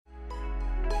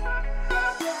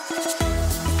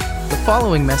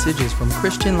following message is from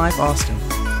Christian Life Austin.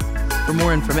 For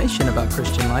more information about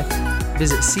Christian Life,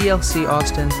 visit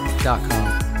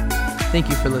clcaustin.com. Thank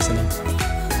you for listening.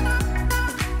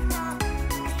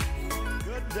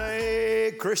 Good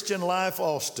day, Christian Life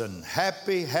Austin.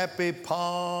 Happy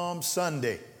Palm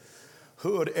Sunday.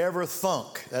 Who would ever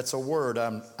thunk, that's a word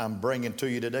I'm bringing to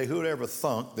you today, who would ever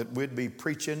thunk that we'd be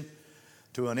preaching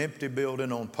to an empty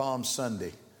building on Palm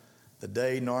Sunday, the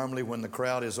day normally when the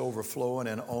crowd is overflowing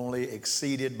and only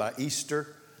exceeded by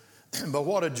Easter. But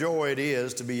what a joy it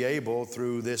is to be able,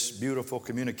 through this beautiful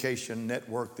communication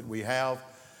network that we have,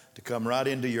 to come right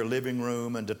into your living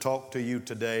room and to talk to you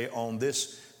today on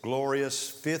this glorious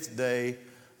fifth day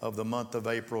of the month of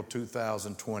April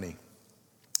 2020.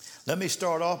 Let me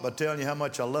start off by telling you how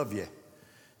much I love you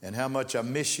and how much I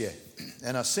miss you.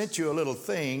 And I sent you a little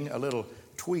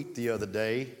tweet the other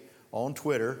day on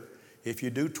Twitter. If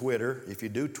you do Twitter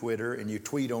and you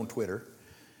tweet on Twitter,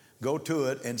 go to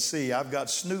it and see I've got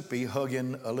Snoopy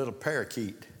hugging a little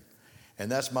parakeet.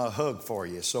 And that's my hug for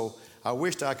you. So I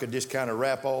wished I could just kind of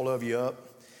wrap all of you up.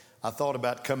 I thought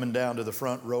about coming down to the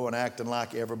front row and acting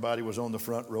like everybody was on the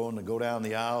front row and to go down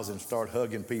the aisles and start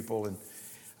hugging people. And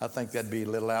I think that'd be a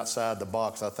little outside the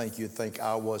box. I think you'd think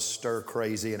I was stir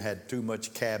crazy and had too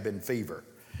much cabin fever.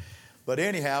 But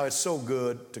anyhow, it's so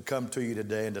good to come to you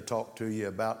today and to talk to you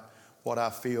about what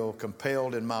I feel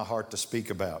compelled in my heart to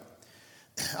speak about.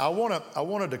 I want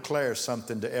to declare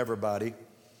something to everybody,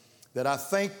 that I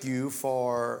thank you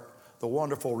for the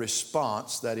wonderful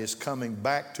response that is coming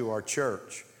back to our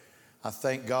church. I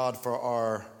thank God for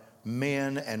our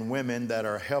men and women that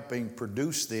are helping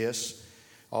produce this,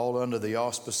 all under the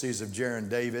auspices of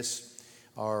Jaron Davis,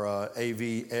 our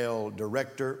AVL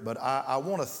director. But I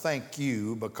want to thank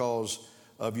you because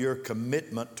of your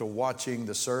commitment to watching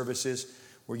the services.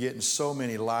 We're getting so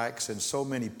many likes and so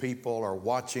many people are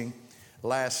watching.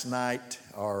 Last night,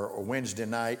 or Wednesday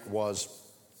night, was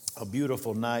a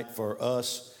beautiful night for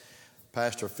us.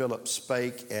 Pastor Philip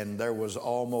spake, and there was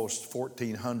almost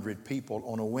 1,400 people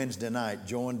on a Wednesday night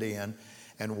joined in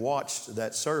and watched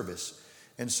that service.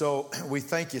 And so we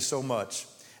thank you so much.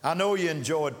 I know you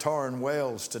enjoyed Taryn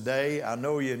Wells today. I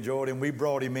know you enjoyed him. We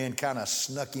brought him in, kind of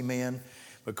snuck him in,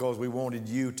 because we wanted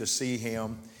you to see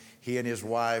him. He and his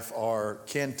wife are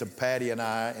kin to Patty and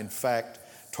I. In fact,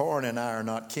 Taryn and I are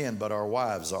not kin, but our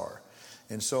wives are.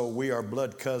 And so we are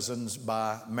blood cousins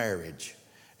by marriage.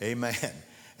 Amen.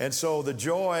 And so the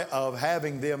joy of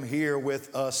having them here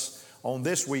with us on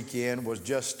this weekend was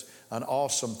just an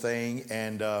awesome thing.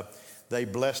 And they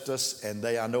blessed us, and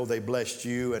I know they blessed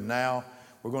you. And now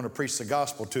we're going to preach the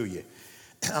gospel to you.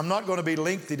 I'm not going to be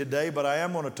lengthy today, but I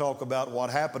am going to talk about what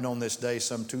happened on this day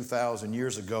some 2,000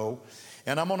 years ago.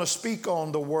 And I'm going to speak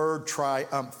on the word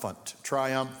triumphant.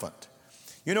 Triumphant.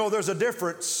 You know, there's a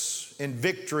difference in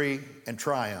victory and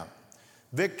triumph.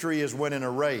 Victory is winning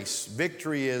a race.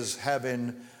 Victory is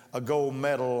having a gold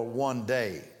medal one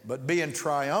day. But being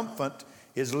triumphant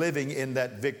is living in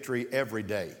that victory every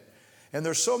day. And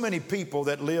there's so many people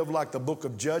that live like the book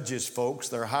of Judges, folks.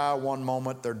 They're high one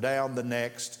moment, they're down the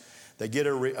next. They get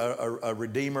a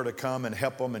redeemer to come and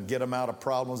help them and get them out of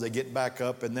problems. They get back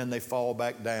up and then they fall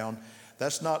back down.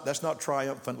 That's not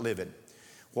triumphant living.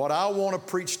 What I want to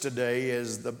preach today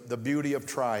is the beauty of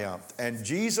triumph. And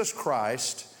Jesus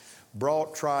Christ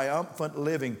brought triumphant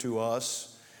living to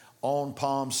us on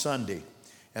Palm Sunday.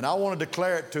 And I want to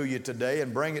declare it to you today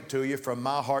and bring it to you from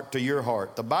my heart to your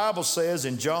heart. The Bible says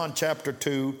in John chapter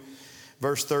 2,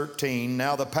 verse 13,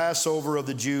 "Now the Passover of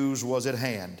the Jews was at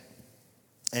hand,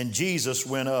 and Jesus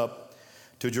went up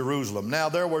to Jerusalem." Now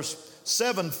there was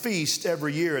 7 feasts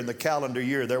every year in the calendar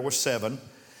year. There were 7.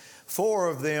 4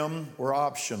 of them were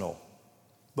optional,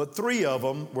 but 3 of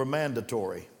them were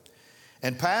mandatory.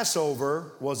 And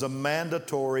Passover was a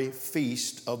mandatory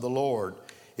feast of the Lord.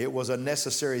 It was a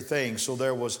necessary thing. So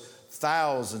there was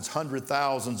thousands,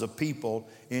 100,000s of people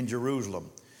in Jerusalem.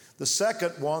 The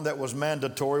second one that was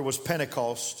mandatory was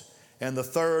Pentecost, and the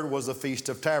third was the Feast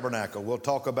of Tabernacle. We'll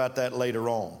talk about that later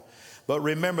on. But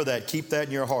remember that, keep that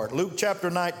in your heart. Luke chapter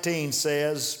 19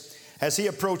 says, "As he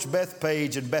approached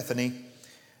Bethpage and Bethany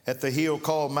at the hill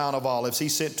called Mount of Olives, he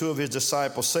sent 2 of his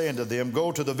disciples, saying to them,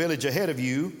 'Go to the village ahead of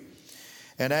you,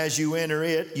 and as you enter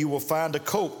it, you will find a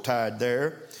colt tied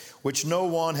there, which no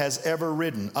one has ever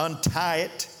ridden. Untie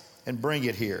it and bring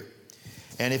it here.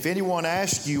 And if anyone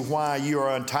asks you why you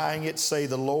are untying it, say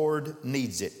the Lord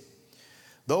needs it.'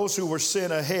 Those who were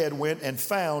sent ahead went and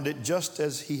found it just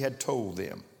as he had told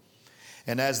them.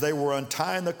 And as they were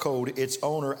untying the colt, its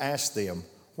owner asked them,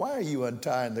 'Why are you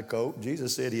untying the colt?'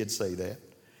 Jesus said he'd say that.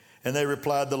 And they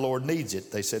replied, 'The Lord needs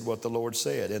it.' They said what the Lord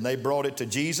said. And they brought it to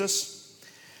Jesus.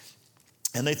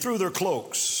 And they threw their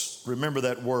cloaks, remember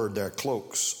that word there,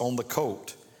 cloaks, on the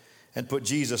colt and put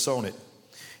Jesus on it.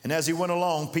 And as he went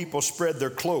along, people spread their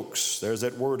cloaks, there's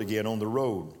that word again, on the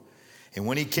road. And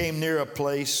when he came near a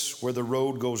place where the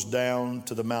road goes down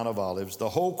to the Mount of Olives, the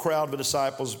whole crowd of the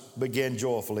disciples began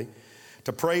joyfully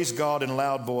to praise God in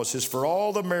loud voices for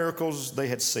all the miracles they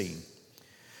had seen.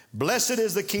 Blessed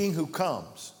is the King who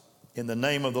comes in the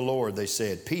name of the Lord, they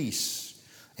said. Peace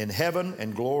in heaven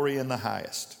and glory in the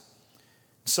highest.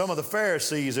 Some of the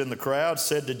Pharisees in the crowd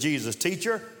said to Jesus,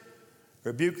 Teacher,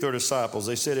 rebuke their disciples.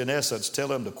 They said, in essence, tell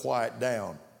them to quiet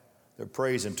down. They're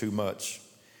praising too much.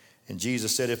 And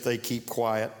Jesus said, if they keep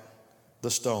quiet,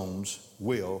 the stones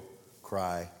will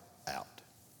cry out.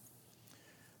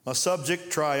 My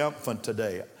subject, triumphant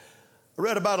today. I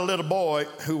read about a little boy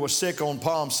who was sick on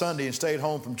Palm Sunday and stayed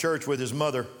home from church with his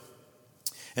mother.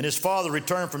 And his father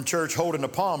returned from church holding a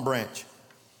palm branch.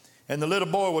 And the little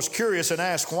boy was curious and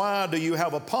asked, why do you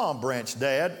have a palm branch,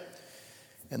 Dad?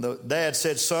 And the dad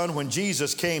said, son, when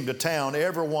Jesus came to town,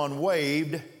 everyone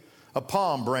waved a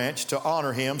palm branch to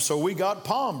honor him, so we got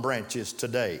palm branches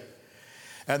today.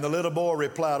 And the little boy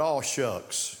replied, oh,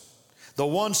 shucks. The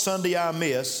one Sunday I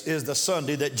miss is the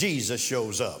Sunday that Jesus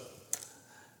shows up.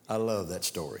 I love that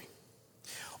story.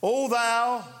 O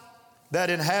thou that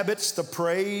inhabits the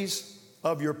praise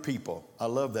of your people. I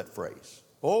love that phrase.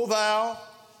 O thou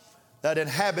that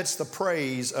inhabits the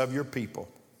praise of your people.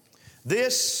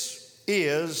 This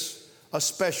is a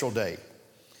special day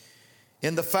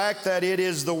in the fact that it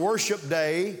is the worship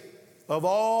day of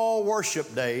all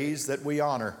worship days that we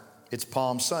honor. It's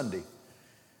Palm Sunday.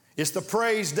 It's the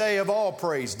praise day of all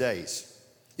praise days.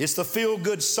 It's the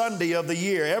feel-good Sunday of the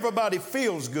year. Everybody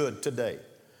feels good today.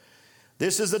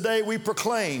 This is the day we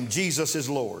proclaim Jesus is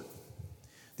Lord.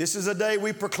 This is the day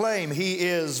we proclaim He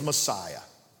is Messiah.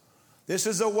 This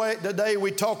is the day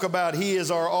we talk about He is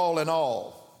our all in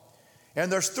all. And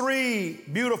there's three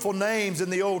beautiful names in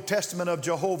the Old Testament of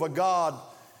Jehovah God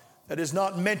that is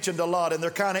not mentioned a lot, and they're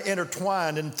kind of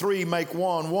intertwined, and three make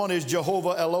one. One is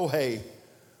Jehovah Elohe,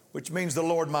 which means the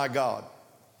Lord my God.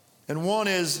 And one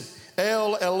is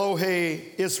El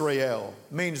Elohe Israel,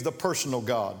 means the personal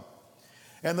God.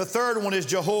 And the third one is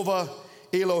Jehovah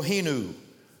Elohenu,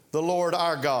 the Lord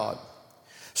our God.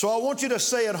 So I want you to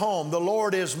say at home, the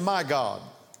Lord is my God,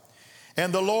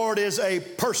 and the Lord is a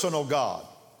personal God,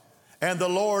 and the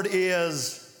Lord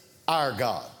is our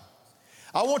God.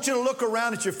 I want you to look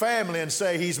around at your family and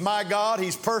say, He's my God,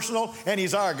 He's personal, and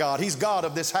He's our God. He's God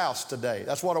of this house today.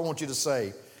 That's what I want you to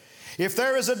say. If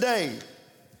there is a day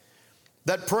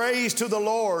that praise to the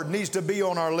Lord needs to be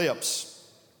on our lips,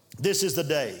 this is the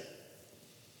day.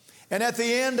 And at the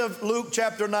end of Luke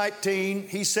chapter 19,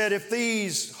 He said, if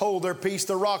these hold their peace,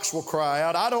 the rocks will cry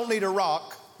out. I don't need a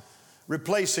rock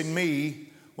replacing me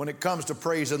when it comes to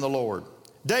praising the Lord.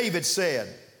 David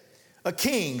said, a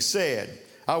king said,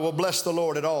 I will bless the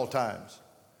Lord at all times.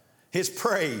 His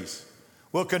praise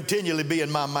will continually be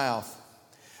in my mouth.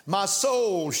 My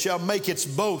soul shall make its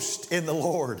boast in the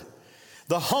Lord.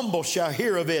 The humble shall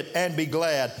hear of it and be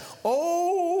glad.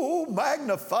 Oh,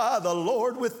 magnify the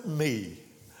Lord with me,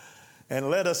 and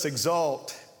let us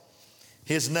exalt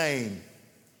His name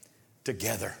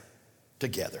together.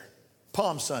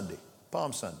 Palm Sunday.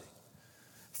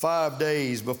 5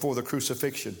 days before the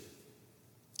crucifixion.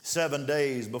 7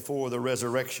 days before the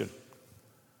resurrection.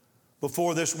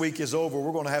 Before this week is over,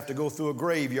 we're going to have to go through a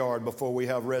graveyard before we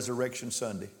have Resurrection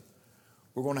Sunday.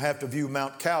 We're going to have to view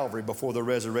Mount Calvary before the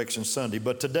Resurrection Sunday.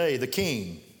 But today, the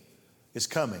King is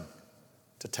coming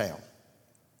to town.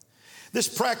 This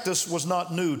practice was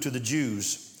not new to the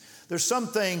Jews. There's some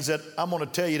things that I'm going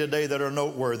to tell you today that are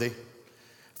noteworthy.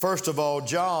 First of all,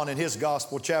 John in his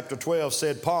gospel, chapter 12,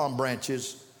 said palm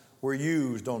branches were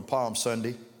used on Palm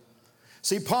Sunday.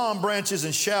 See, palm branches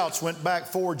and shouts went back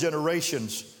 4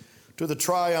 generations to the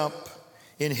triumph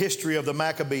in history of the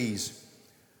Maccabees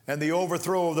and the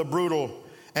overthrow of the brutal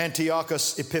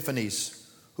Antiochus Epiphanes,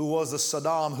 who was the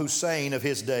Saddam Hussein of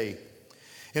his day.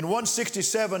 In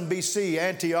 167 BC,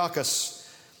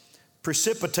 Antiochus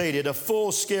precipitated a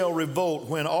full-scale revolt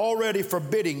when, already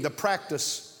forbidding the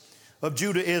practice of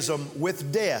Judaism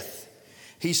with death,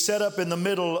 he set up in the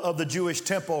middle of the Jewish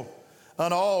temple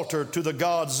an altar to the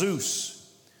god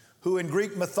Zeus, who in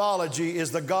Greek mythology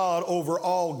is the god over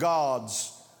all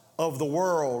gods of the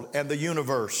world and the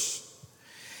universe.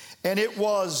 And it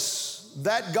was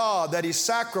that god that he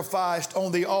sacrificed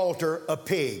on the altar a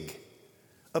pig.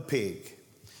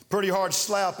 Pretty hard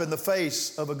slap in the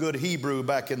face of a good Hebrew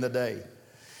back in the day.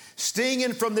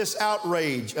 Stinging from this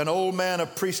outrage, an old man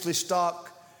of priestly stock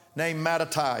named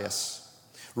Mattathias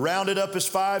rounded up his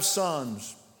 5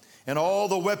 sons and all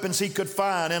the weapons he could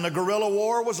find, and a guerrilla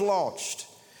war was launched.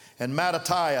 And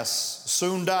Mattathias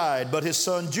soon died, but his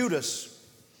son Judas,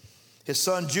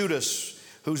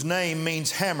 whose name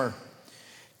means hammer,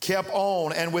 kept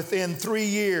on, and within 3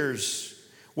 years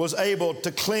was able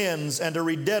to cleanse and to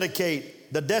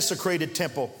rededicate the desecrated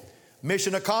temple.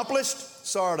 Mission accomplished?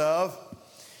 Sort of.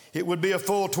 It would be a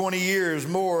full 20 years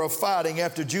more of fighting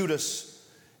after Judas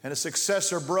and a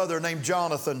successor brother named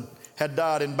Jonathan had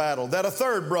died in battle, that a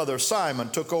third brother, Simon,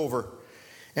 took over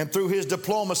and through his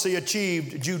diplomacy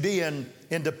achieved Judean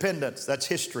independence. That's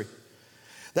history.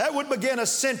 That would begin a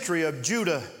century of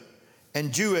Judah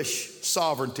and Jewish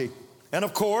sovereignty. And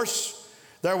of course,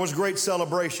 there was great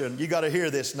celebration. You got to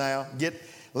hear this now.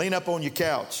 Lean up on your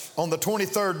couch. On the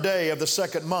 23rd day of the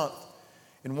second month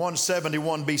in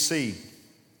 171 BC,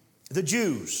 the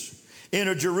Jews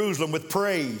entered Jerusalem with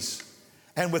praise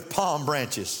and with palm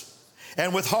branches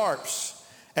and with harps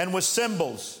and with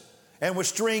cymbals and with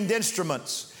stringed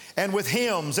instruments and with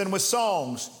hymns and with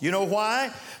songs. You know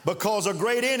why? Because a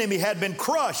great enemy had been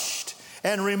crushed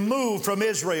and removed from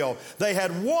Israel. They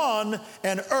had won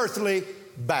an earthly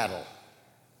battle.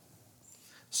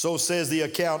 So says the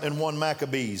account in 1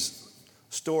 Maccabees,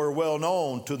 story well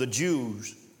known to the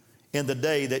Jews in the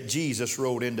day that Jesus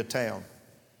rode into town.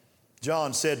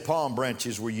 John said palm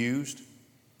branches were used.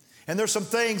 And there's some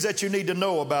things that you need to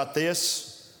know about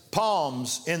this.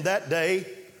 Palms in that day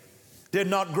did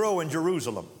not grow in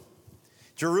Jerusalem.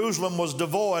 Jerusalem was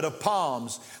devoid of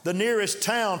palms. The nearest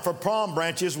town for palm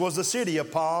branches was the city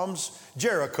of palms,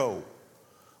 Jericho,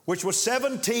 which was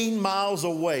 17 miles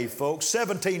away, folks,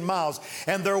 17 miles.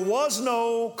 And there was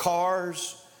no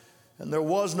cars, and there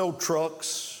was no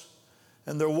trucks,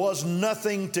 and there was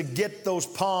nothing to get those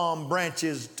palm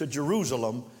branches to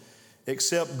Jerusalem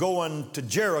except going to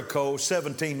Jericho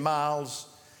 17 miles,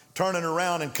 turning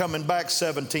around and coming back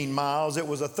 17 miles. It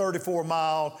was a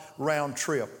 34-mile round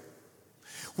trip,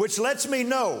 which lets me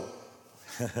know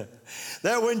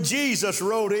that when Jesus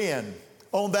rode in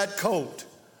on that colt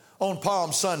on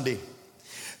Palm Sunday,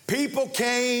 people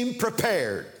came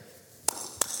prepared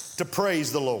to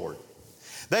praise the Lord.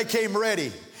 They came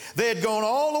ready. They had gone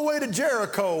all the way to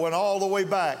Jericho and all the way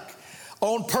back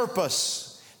on purpose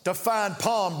to find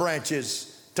palm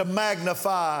branches to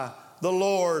magnify the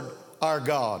Lord our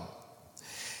God.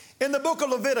 In the book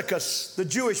of Leviticus, the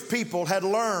Jewish people had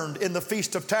learned in the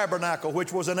Feast of Tabernacle,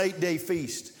 which was an 8-day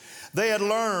feast, they had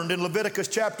learned in Leviticus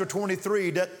chapter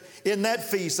 23 that in that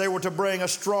feast they were to bring a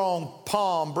strong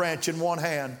palm branch in one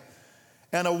hand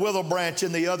and a willow branch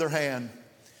in the other hand.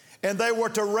 And they were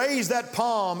to raise that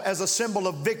palm as a symbol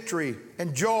of victory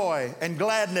and joy and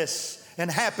gladness and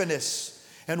happiness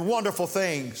and wonderful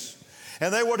things.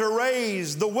 And they were to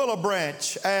raise the willow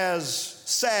branch as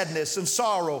sadness and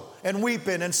sorrow and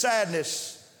weeping and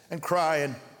sadness and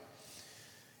crying.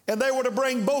 And they were to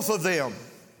bring both of them.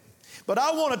 But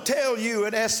I want to tell you,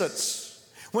 in essence,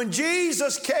 when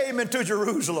Jesus came into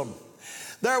Jerusalem,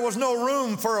 there was no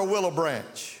room for a willow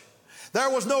branch. There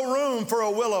was no room for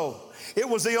a willow. It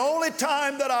was the only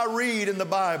time that I read in the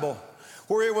Bible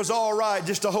where it was all right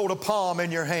just to hold a palm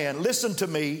in your hand. Listen to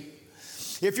me.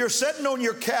 If you're sitting on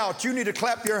your couch, you need to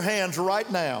clap your hands right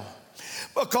now,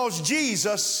 because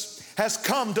Jesus has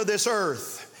come to this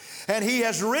earth and he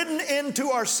has ridden into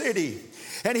our city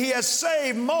and he has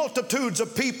saved multitudes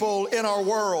of people in our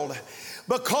world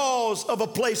because of a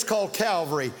place called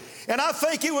Calvary. And I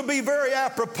think it would be very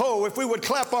apropos if we would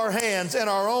clap our hands in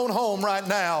our own home right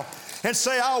now and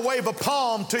say, I'll wave a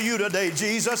palm to you today,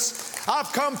 Jesus.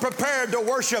 I've come prepared to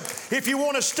worship. If you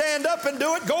want to stand up and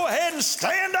do it, go ahead and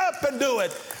stand up and do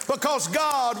it, because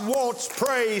God wants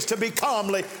praise to be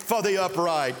calmly for the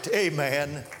upright.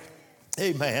 Amen.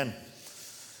 Amen.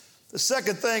 The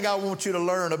second thing I want you to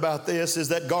learn about this is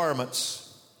that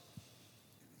garments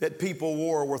that people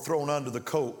wore were thrown under the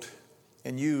coat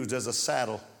and used as a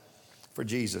saddle for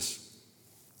Jesus.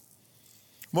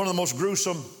 One of the most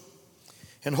gruesome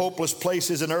and hopeless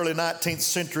places in early 19th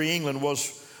century England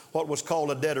was what was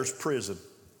called a debtor's prison.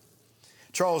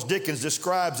 Charles Dickens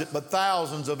describes it, but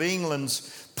thousands of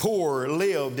England's poor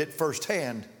lived it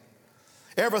firsthand.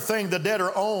 Everything the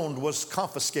debtor owned was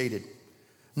confiscated.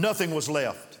 Nothing was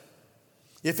left.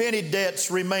 If any debts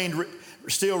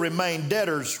still remained,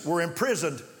 debtors were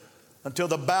imprisoned until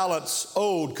the balance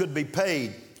owed could be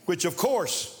paid, which of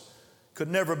course could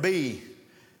never be,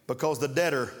 because the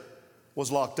debtor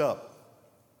was locked up.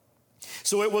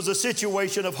 So it was a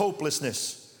situation of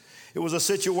hopelessness. It was a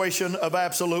situation of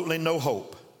absolutely no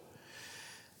hope.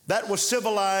 That was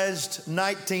civilized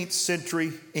 19th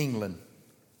century England.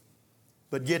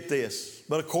 But get this,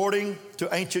 but according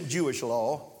to ancient Jewish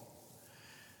law,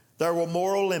 there were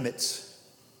moral limits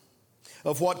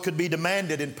of what could be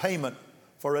demanded in payment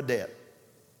for a debt.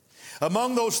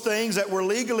 Among those things that were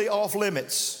legally off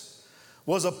limits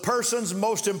was a person's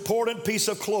most important piece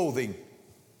of clothing,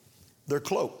 their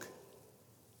cloak.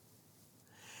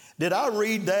 Did I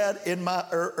read that in my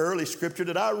early scripture?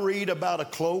 Did I read about a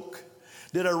cloak?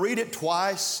 Did I read it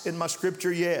twice in my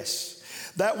scripture? Yes.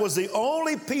 That was the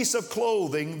only piece of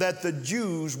clothing that the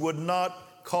Jews would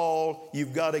not call,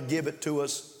 you've got to give it to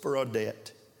us for a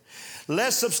debt.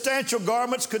 Less substantial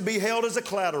garments could be held as a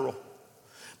collateral,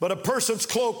 but a person's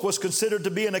cloak was considered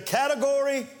to be in a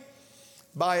category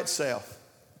by itself.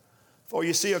 For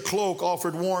you see, a cloak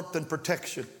offered warmth and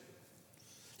protection.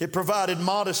 It provided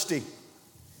modesty.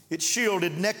 It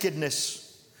shielded nakedness.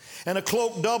 And a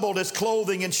cloak doubled as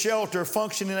clothing and shelter,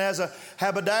 functioning as a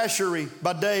haberdashery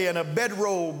by day and a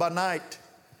bedroll by night.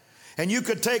 And you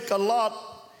could take a lot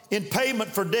in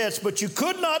payment for debts, but you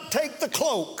could not take the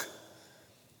cloak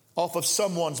off of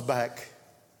someone's back.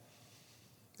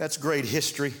 That's great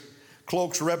history.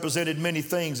 Cloaks represented many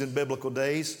things in biblical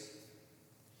days.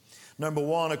 Number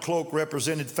one, a cloak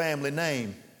represented family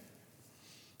name,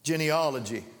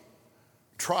 genealogy,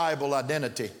 tribal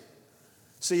identity.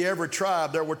 See, every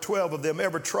tribe, there were 12 of them,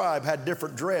 every tribe had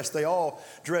different dress. They all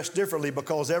dressed differently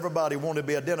because everybody wanted to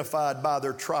be identified by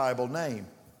their tribal name.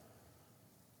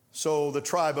 So the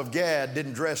tribe of Gad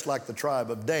didn't dress like the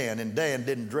tribe of Dan, and Dan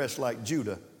didn't dress like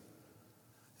Judah.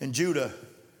 And Judah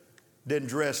didn't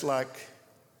dress like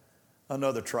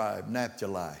another tribe,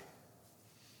 Naphtali.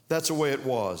 That's the way it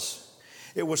was.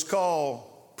 It was called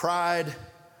pride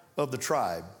of the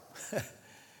tribe.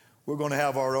 We're going to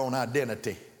have our own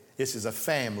identity. This is a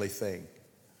family thing.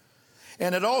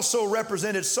 And it also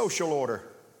represented social order,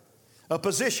 a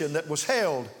position that was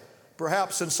held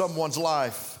perhaps in someone's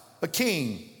life. A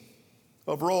king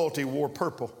of royalty wore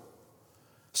purple.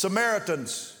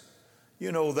 Samaritans,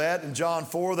 you know that, in John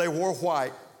 4, they wore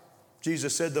white.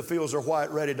 Jesus said the fields are white,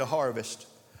 ready to harvest.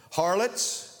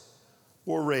 Harlots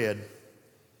wore red.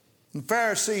 And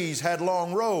Pharisees had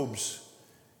long robes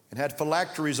and had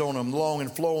phylacteries on them, long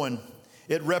and flowing.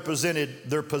 It represented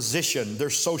their position, their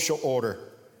social order.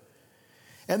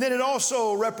 And then it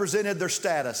also represented their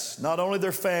status, not only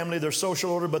their family, their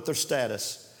social order, but their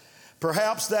status.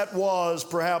 Perhaps that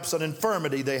was an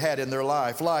infirmity they had in their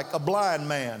life, like a blind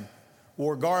man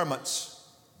wore garments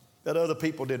that other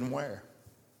people didn't wear.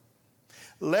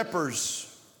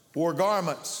 Lepers wore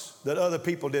garments that other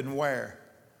people didn't wear.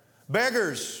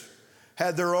 Beggars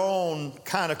had their own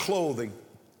kind of clothing.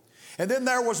 And then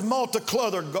there was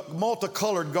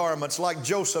multicolored garments, like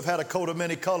Joseph had a coat of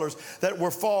many colors that were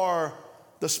for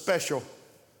the special.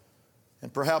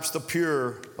 And perhaps the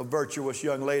pure, a virtuous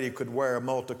young lady could wear a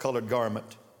multicolored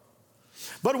garment.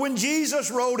 But when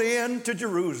Jesus rode into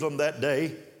Jerusalem that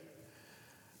day,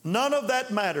 none of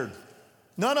that mattered.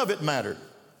 None of it mattered.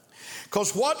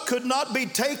 Because what could not be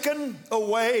taken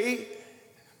away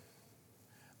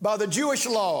by the Jewish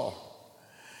law,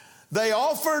 they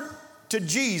offered to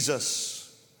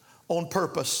Jesus on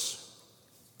purpose.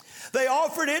 They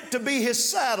offered it to be his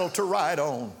saddle to ride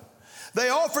on. They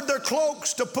offered their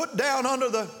cloaks to put down under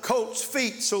the coat's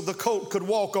feet so the coat could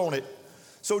walk on it,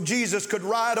 so Jesus could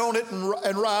ride on it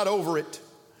and ride over it.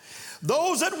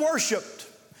 Those that worshiped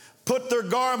put their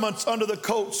garments under the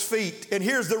coat's feet. And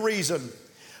here's the reason.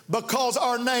 Because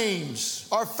our names,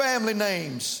 our family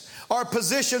names, our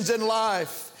positions in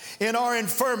life, in our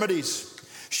infirmities,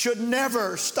 should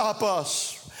never stop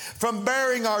us from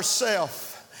bearing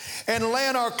ourselves and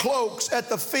laying our cloaks at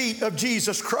the feet of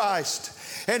Jesus Christ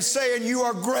and saying, you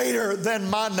are greater than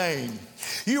my name.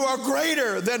 You are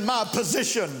greater than my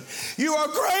position. You are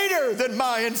greater than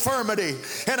my infirmity.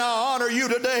 And I honor you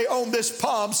today on this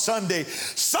Palm Sunday.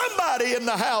 Somebody in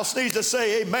the house needs to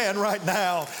say amen right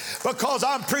now, because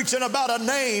I'm preaching about a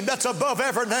name that's above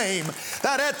every name,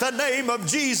 that at the name of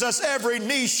Jesus every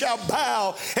knee shall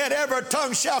bow and every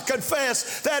tongue shall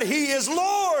confess that he is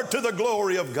Lord, to the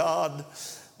glory of God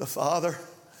the Father.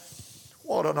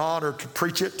 What an honor to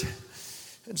preach it.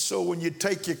 And so when you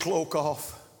take your cloak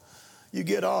off, you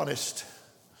get honest.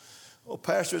 Oh,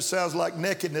 Pastor, it sounds like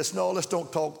nakedness. No, let's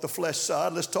don't talk the flesh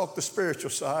side. Let's talk the spiritual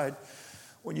side.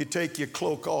 When you take your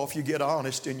cloak off, you get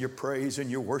honest in your praise and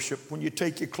your worship. When you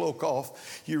take your cloak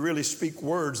off, you really speak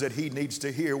words that he needs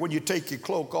to hear. When you take your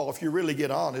cloak off, you really get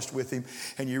honest with him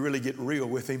and you really get real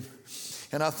with him.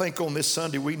 And I think on this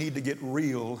Sunday, we need to get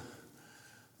real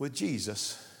with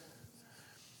Jesus.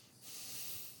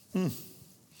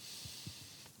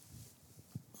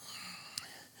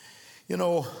 You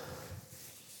know,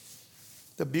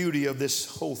 the beauty of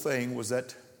this whole thing was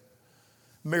that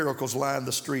miracles lined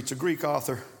the streets. A Greek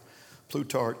author,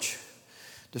 Plutarch,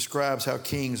 describes how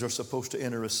kings are supposed to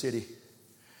enter a city.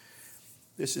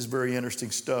 This is very interesting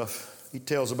stuff. He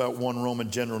tells about one Roman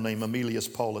general named Aemilius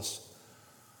Paulus,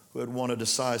 who had won a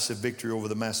decisive victory over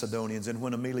the Macedonians. And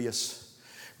when Aemilius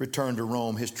returned to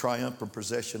Rome, his triumphant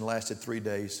procession lasted 3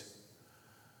 days.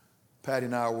 Patty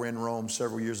and I were in Rome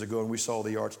several years ago, and we saw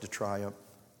the Arch de Triomphe.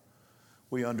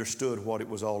 We understood what it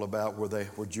was all about,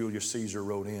 where Julius Caesar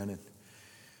rode in and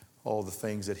all the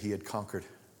things that he had conquered,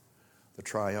 the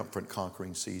triumphant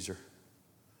conquering Caesar.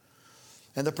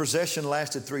 And the procession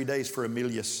lasted 3 days for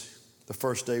Aemilius. The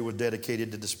first day was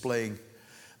dedicated to displaying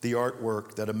the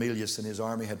artwork that Aemilius and his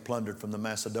army had plundered from the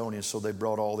Macedonians. So they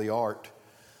brought all the art.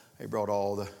 They brought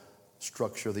all the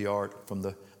structure of the art from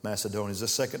the Macedonians. The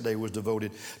second day was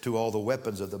devoted to all the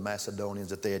weapons of the Macedonians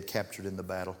that they had captured in the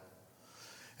battle.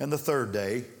 And the third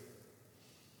day,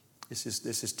 this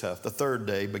is tough. The third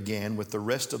day began with the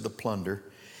rest of the plunder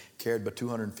carried by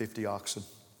 250 oxen,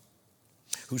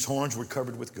 whose horns were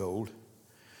covered with gold.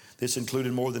 This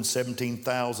included more than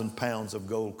 17,000 pounds of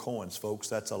gold coins, folks.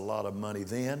 That's a lot of money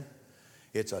then.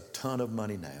 It's a ton of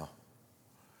money now.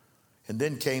 And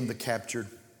then came the captured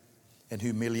and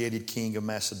humiliated king of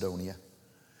Macedonia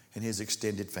and his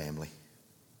extended family.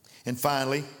 And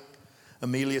finally,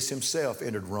 Aemilius himself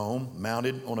entered Rome,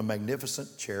 mounted on a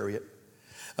magnificent chariot.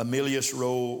 Aemilius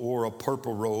wore a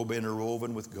purple robe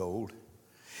interwoven with gold,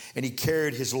 and he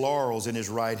carried his laurels in his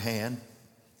right hand,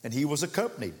 and he was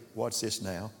accompanied. Watch this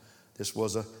now. This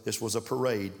was a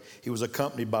parade. He was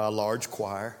accompanied by a large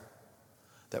choir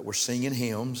that were singing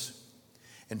hymns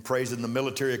and praising the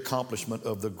military accomplishment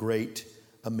of the great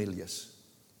Aemilius.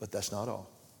 But that's not all.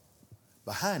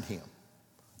 Behind him,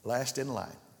 last in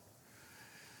line,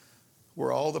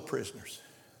 were all the prisoners,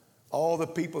 all the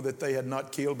people that they had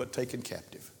not killed but taken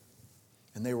captive.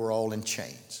 And they were all in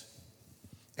chains,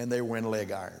 and they were in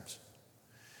leg irons,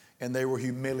 and they were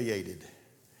humiliated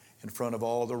in front of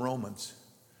all the Romans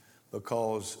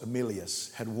because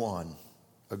Aemilius had won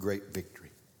a great victory.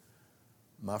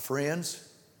 My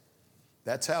friends,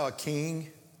 that's how a king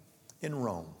in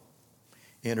Rome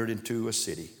entered into a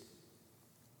city.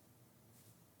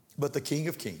 But the King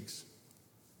of Kings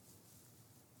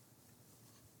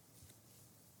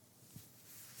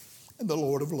and the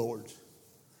Lord of Lords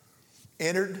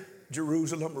entered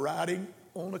Jerusalem riding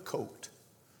on a colt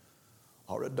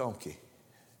or a donkey.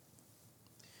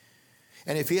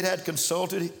 And if he had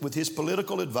consulted with his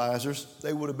political advisors,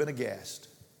 they would have been aghast.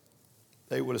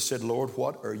 They would have said, Lord,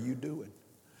 what are you doing?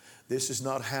 This is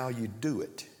not how you do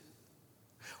it.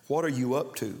 What are you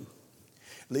up to?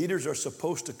 Leaders are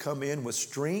supposed to come in with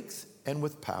strength and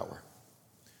with power.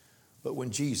 But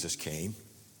when Jesus came,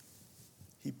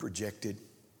 he projected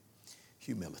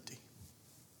humility.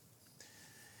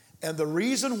 And the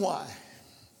reason why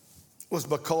was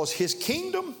because his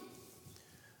kingdom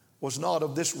was not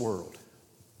of this world,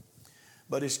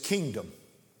 but his kingdom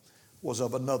was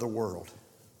of another world.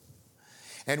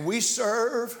 And we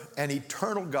serve an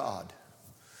eternal God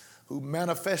who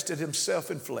manifested himself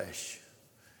in flesh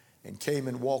and came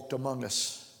and walked among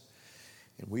us.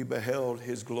 And we beheld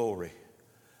his glory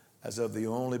as of the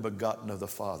only begotten of the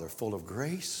Father, full of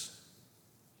grace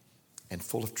and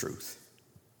full of truth.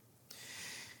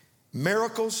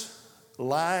 Miracles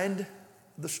lined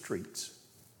the streets.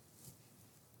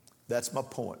 That's my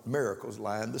point. Miracles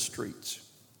lined the streets.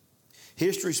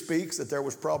 History speaks that there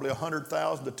was probably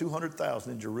 100,000 to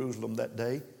 200,000 in Jerusalem that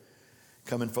day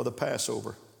coming for the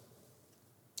Passover.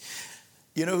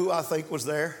 You know who I think was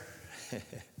there?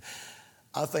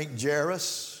 I think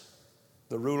Jairus,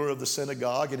 the ruler of the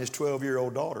synagogue, and his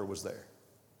 12-year-old daughter was there.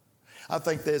 I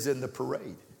think they's in the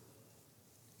parade.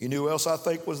 You know who else I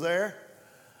think was there?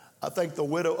 I think the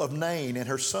widow of Nain and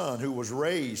her son, who was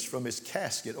raised from his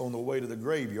casket on the way to the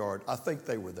graveyard, I think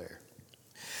they were there.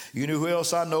 You know who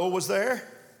else I know was there?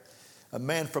 A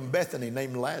man from Bethany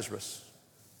named Lazarus,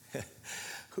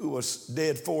 who was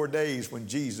dead 4 days when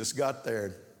Jesus got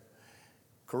there.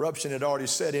 Corruption had already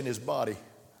set in his body,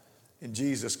 and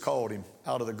Jesus called him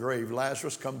out of the grave.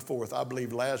 Lazarus, come forth. I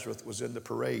believe Lazarus was in the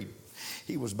parade.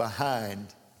 He was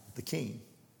behind the king.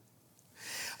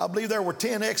 I believe there were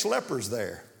 10 ex-lepers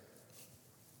there.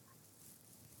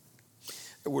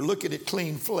 We're looking at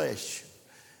clean flesh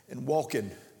and walking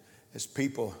as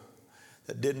people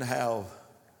that didn't have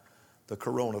the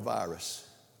coronavirus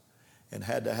and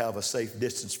had to have a safe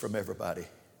distance from everybody.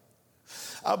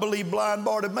 I believe blind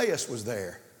Bartimaeus was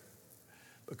there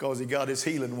because he got his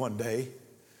healing one day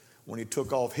when he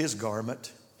took off his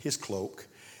garment, his cloak,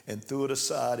 and threw it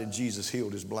aside, and Jesus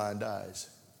healed his blind eyes.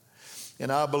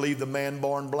 And I believe the man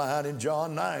born blind in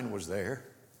John 9 was there.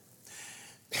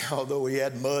 Although he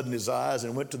had mud in his eyes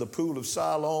and went to the pool of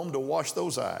Siloam to wash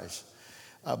those eyes,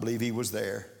 I believe he was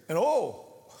there. And oh,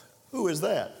 who is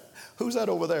that? Who's that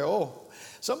over there? Oh,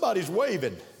 somebody's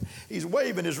waving. He's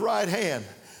waving his right hand.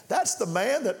 That's the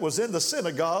man that was in the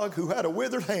synagogue who had a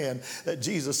withered hand that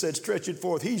Jesus said, stretch it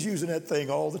forth. He's using that thing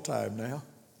all the time now.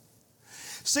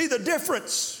 See the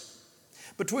difference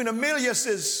between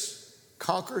Emilius's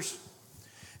conquers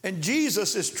and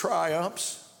Jesus's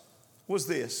triumphs was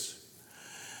this.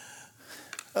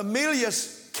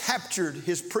 Emilius captured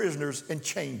his prisoners and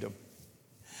chained them.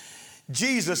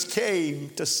 Jesus came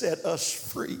to set us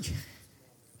free.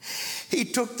 He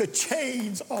took the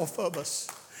chains off of us.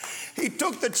 He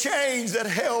took the chains that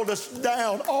held us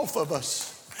down off of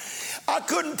us. I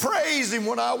couldn't praise him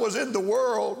when I was in the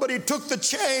world, but he took the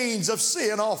chains of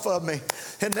sin off of me,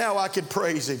 and now I can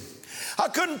praise him. I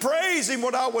couldn't praise him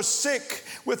when I was sick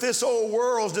with this old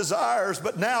world's desires,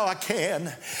 but now I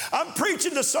can. I'm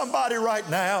preaching to somebody right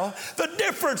now. The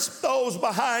difference, those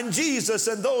behind Jesus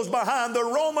and those behind the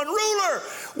Roman ruler,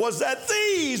 was that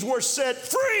these were set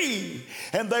free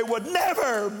and they would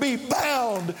never be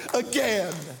bound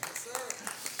again.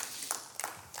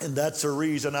 And that's the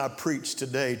reason I preach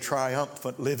today.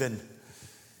 Triumphant living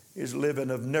is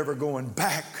living of never going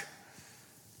back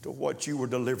to what you were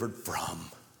delivered from.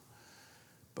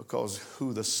 Because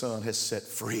who the Son has set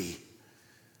free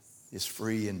is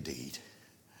free indeed.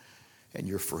 And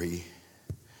you're free.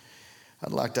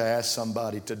 I'd like to ask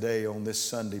somebody today on this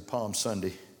Sunday, Palm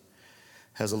Sunday,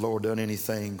 has the Lord done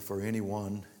anything for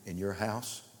anyone in your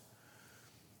house?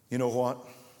 You know what?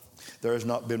 There has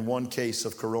not been one case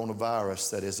of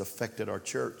coronavirus that has affected our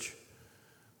church.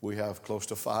 We have close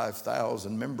to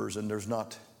 5,000 members, and there's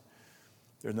not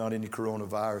any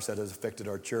coronavirus that has affected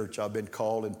our church. I've been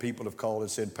called, and people have called and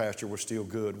said, Pastor, we're still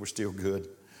good. We're still good.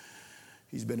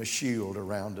 He's been a shield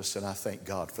around us, and I thank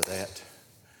God for that.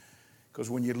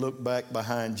 Because when you look back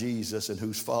behind Jesus and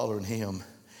who's following him,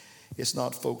 it's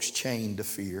not folks chained to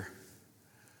fear.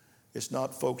 It's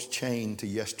not folks chained to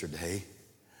yesterday.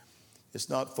 It's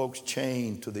not folks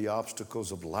chained to the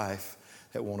obstacles of life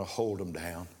that want to hold them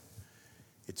down.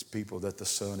 It's people that the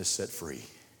Son has set free.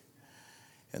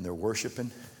 And they're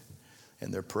worshiping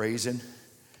and they're praising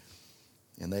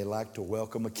and they like to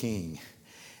welcome a king.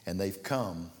 And they've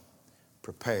come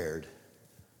prepared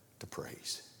to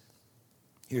praise.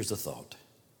 Here's the thought.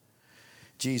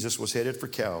 Jesus was headed for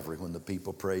Calvary when the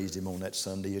people praised him on that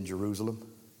Sunday in Jerusalem.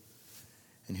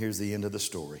 And here's the end of the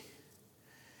story.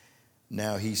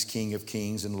 Now he's King of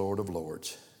Kings and Lord of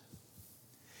Lords.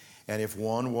 And if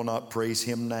one will not praise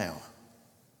him now,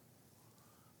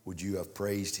 would you have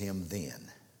praised him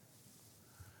then?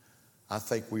 I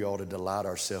think we ought to delight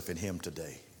ourselves in him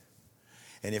today.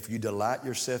 And if you delight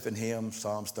yourself in him,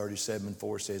 Psalms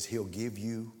 37:4 says he'll give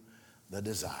you the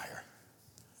desire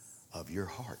of your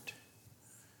heart.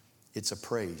 It's a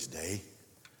praise day.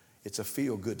 It's a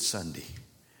feel-good Sunday.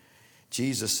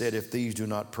 Jesus said, if these do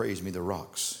not praise me, the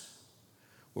rocks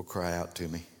will cry out to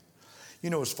me. You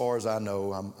know, as far as I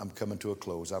know, I'm coming to a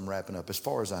close. I'm wrapping up. As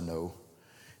far as I know,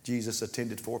 Jesus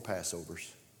attended 4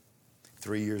 Passovers,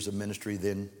 3 years of ministry,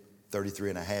 then 33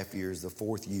 and a half years. The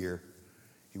 4th year,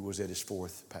 he was at his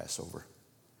 4th Passover.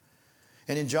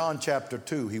 And in John chapter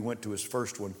 2, he went to his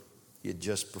first one. He had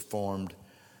just performed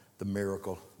the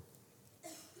miracle,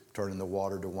 turning the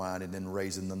water to wine and then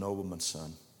raising the nobleman's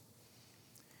son.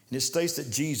 And it states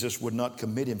that Jesus would not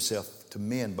commit himself to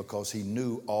men because he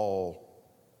knew all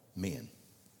men.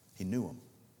 He knew them.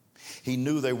 He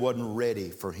knew they wasn't ready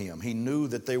for him. He knew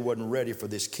that they wasn't ready for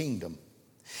this kingdom.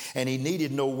 And he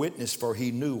needed no witness, for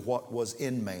he knew what was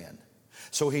in man.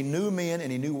 So he knew men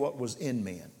and he knew what was in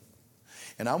men.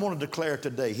 And I want to declare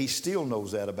today, he still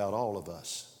knows that about all of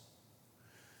us.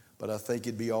 But I think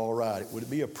it'd be all right. Would it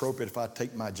be appropriate if I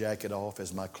take my jacket off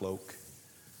as my cloak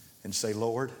and say,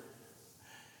 Lord,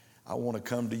 I want to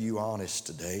come to you honest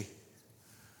today.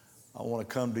 I want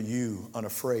to come to you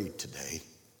unafraid today.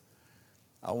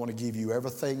 I want to give you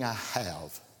everything I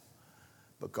have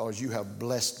because you have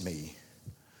blessed me.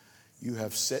 You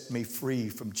have set me free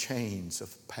from chains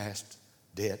of past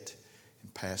debt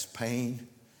and past pain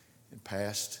and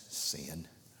past sin.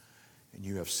 And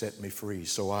you have set me free.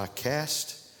 So I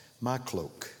cast my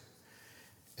cloak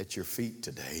at your feet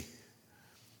today,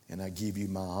 and I give you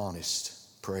my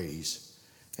honest praise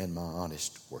and my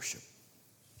honest worship.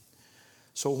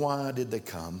 So why did they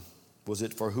come? Was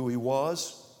it for who he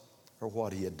was or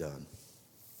what he had done?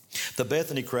 The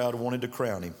Bethany crowd wanted to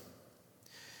crown him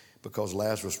because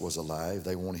Lazarus was alive.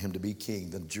 They wanted him to be king.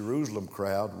 The Jerusalem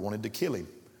crowd wanted to kill him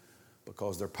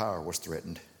because their power was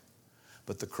threatened.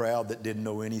 But the crowd that didn't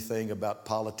know anything about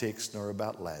politics nor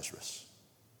about Lazarus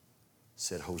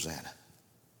said, Hosanna,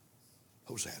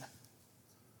 Hosanna.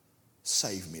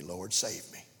 Save me, Lord, save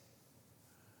me.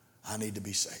 I need to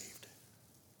be saved.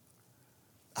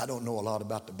 I don't know a lot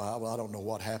about the Bible. I don't know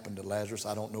what happened to Lazarus.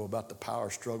 I don't know about the power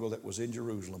struggle that was in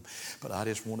Jerusalem, but I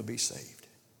just want to be saved.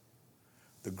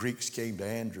 The Greeks came to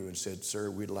Andrew and said, sir,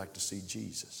 we'd like to see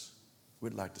Jesus.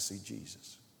 We'd like to see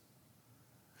Jesus.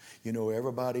 You know,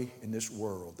 everybody in this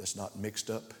world that's not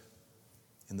mixed up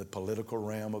in the political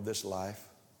realm of this life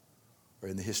or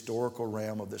in the historical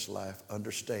realm of this life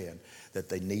understand that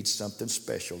they need something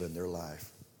special in their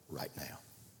life right now.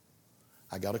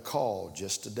 I got a call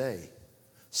just today.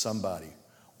 Somebody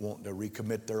wanting to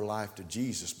recommit their life to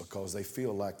Jesus because they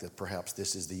feel like that perhaps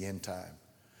this is the end time.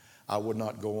 I would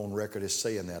not go on record as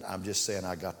saying that. I'm just saying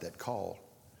I got that call.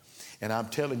 And I'm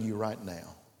telling you right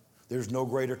now, there's no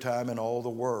greater time in all the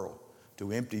world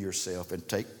to empty yourself and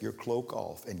take your cloak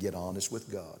off and get honest with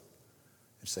God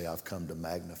and say, I've come to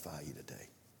magnify you today.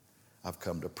 I've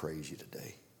come to praise you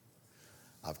today.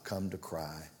 I've come to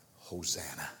cry,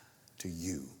 Hosanna to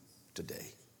you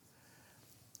today.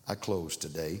 I close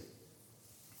today.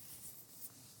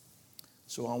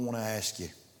 So I want to ask you,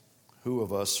 who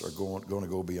of us are going to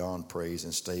go beyond praise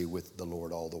and stay with the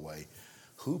Lord all the way?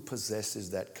 Who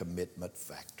possesses that commitment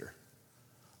factor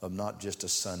of not just a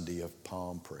Sunday of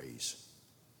palm praise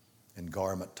and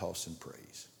garment tossing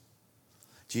praise?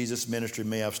 Jesus' ministry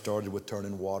may have started with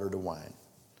turning water to wine,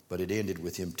 but it ended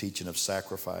with him teaching of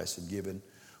sacrifice and giving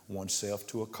oneself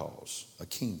to a cause, a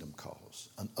kingdom cause,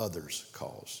 an others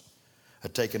cause, a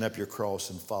taking up your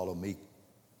cross and follow me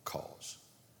cause.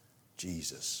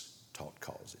 Jesus taught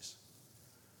causes.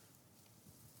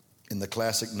 In the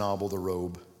classic novel, The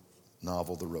Robe,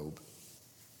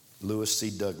 Lewis C.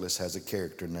 Douglas has a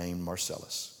character named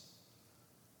Marcellus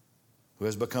who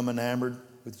has become enamored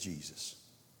with Jesus.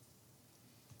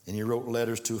 And he wrote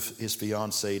letters to his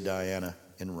fiancée Diana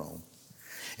in Rome.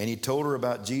 And he told her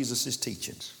about Jesus'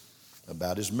 teachings,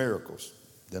 about his miracles,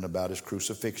 then about his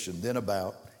crucifixion, then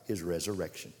about his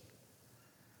resurrection.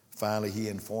 Finally, he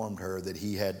informed her that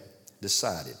he had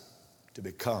decided to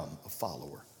become a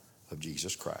follower of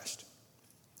Jesus Christ.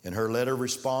 In her letter of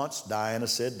response, Diana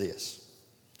said this: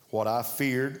 what I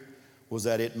feared was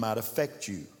that it might affect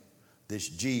you. This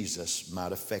Jesus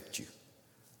might affect you.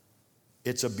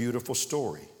 It's a beautiful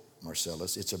story,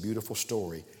 Marcellus. It's a beautiful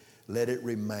story. Let it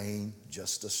remain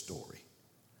just a story.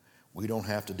 We don't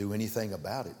have to do anything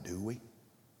about it, do we?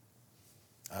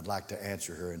 I'd like to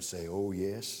answer her and say, oh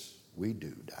yes, we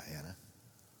do, Diana.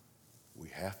 We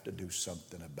have to do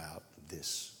something about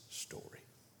this story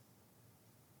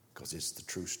because it's the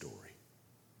true story.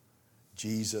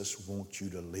 Jesus wants you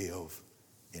to live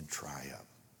in triumph.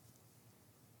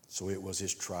 So it was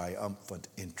his triumphant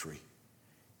entry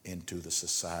into the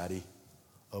society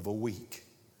of a week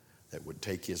that would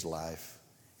take his life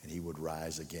and he would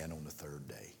rise again on the third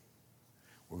day.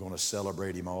 We're going to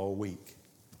celebrate him all week.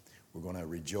 We're going to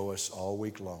rejoice all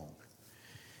week long.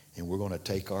 And we're going to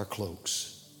take our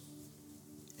cloaks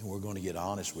and we're going to get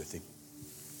honest with him.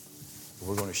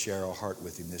 We're going to share our heart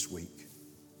with him this week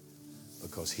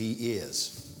because he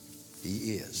is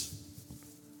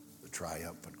the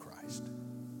triumphant Christ.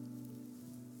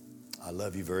 I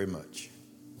love you very much.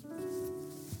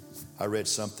 I read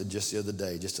something just the other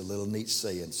day, just a little neat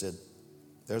saying, said,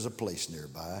 there's a place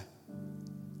nearby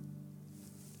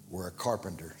where a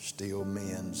carpenter still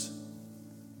mends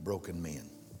broken men.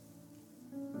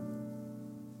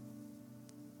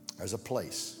 There's a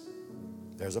place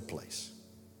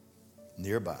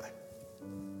nearby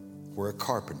where a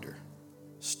carpenter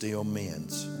still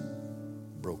mends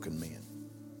broken men.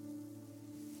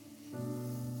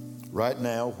 Right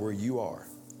now where you are,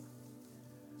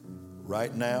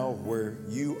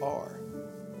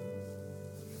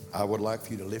 I would like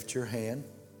for you to lift your hand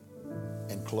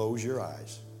and close your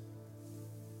eyes.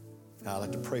 Now I'd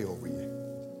like to pray over you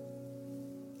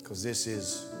because this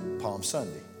is Palm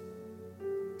Sunday.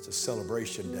 It's a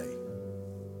celebration day.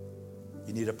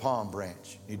 You need a palm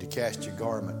branch. You need to cast your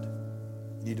garment.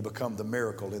 You need to become the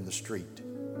miracle in the street.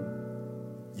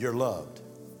 You're loved.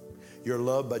 You're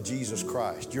loved by Jesus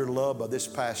Christ. You're loved by this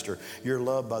pastor. You're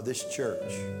loved by this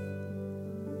church.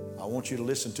 I want you to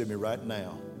listen to me right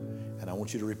now, and I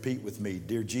want you to repeat with me,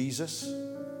 dear Jesus,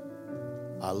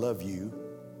 I love you,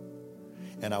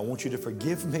 and I want you to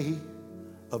forgive me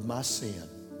of my sin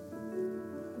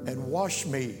and wash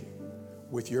me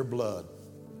with your blood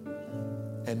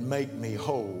and make me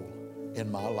whole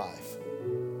in my life.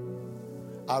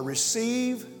 I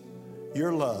receive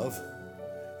your love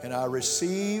and I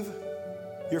receive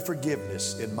your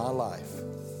forgiveness in my life.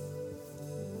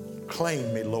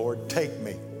 Claim me, Lord. Take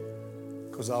me,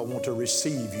 because I want to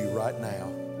receive you right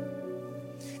now.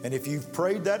 And if you've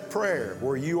prayed that prayer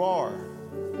where you are,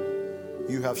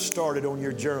 you have started on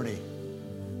your journey.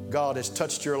 God has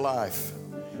touched your life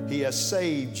He has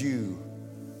saved you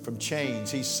from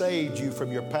chains. He saved you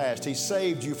from your past. He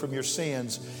saved you from your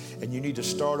sins. And you need to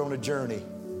start on a journey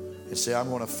and say, I'm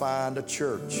going to find a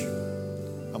church.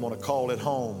 I'm going to call it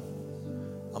home.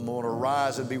 I'm going to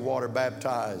rise and be water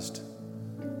baptized.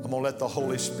 I'm going to let the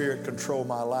Holy Spirit control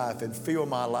my life and fill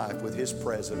my life with His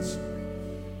presence.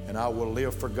 And I will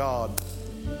live for God.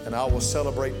 And I will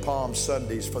celebrate Palm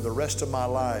Sundays for the rest of my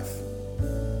life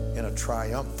in a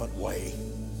triumphant way.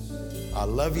 I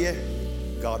love you.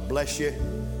 God bless you.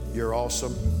 You're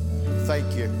awesome.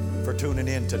 Thank you for tuning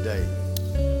in today.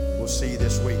 We'll see you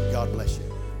this week. God bless you.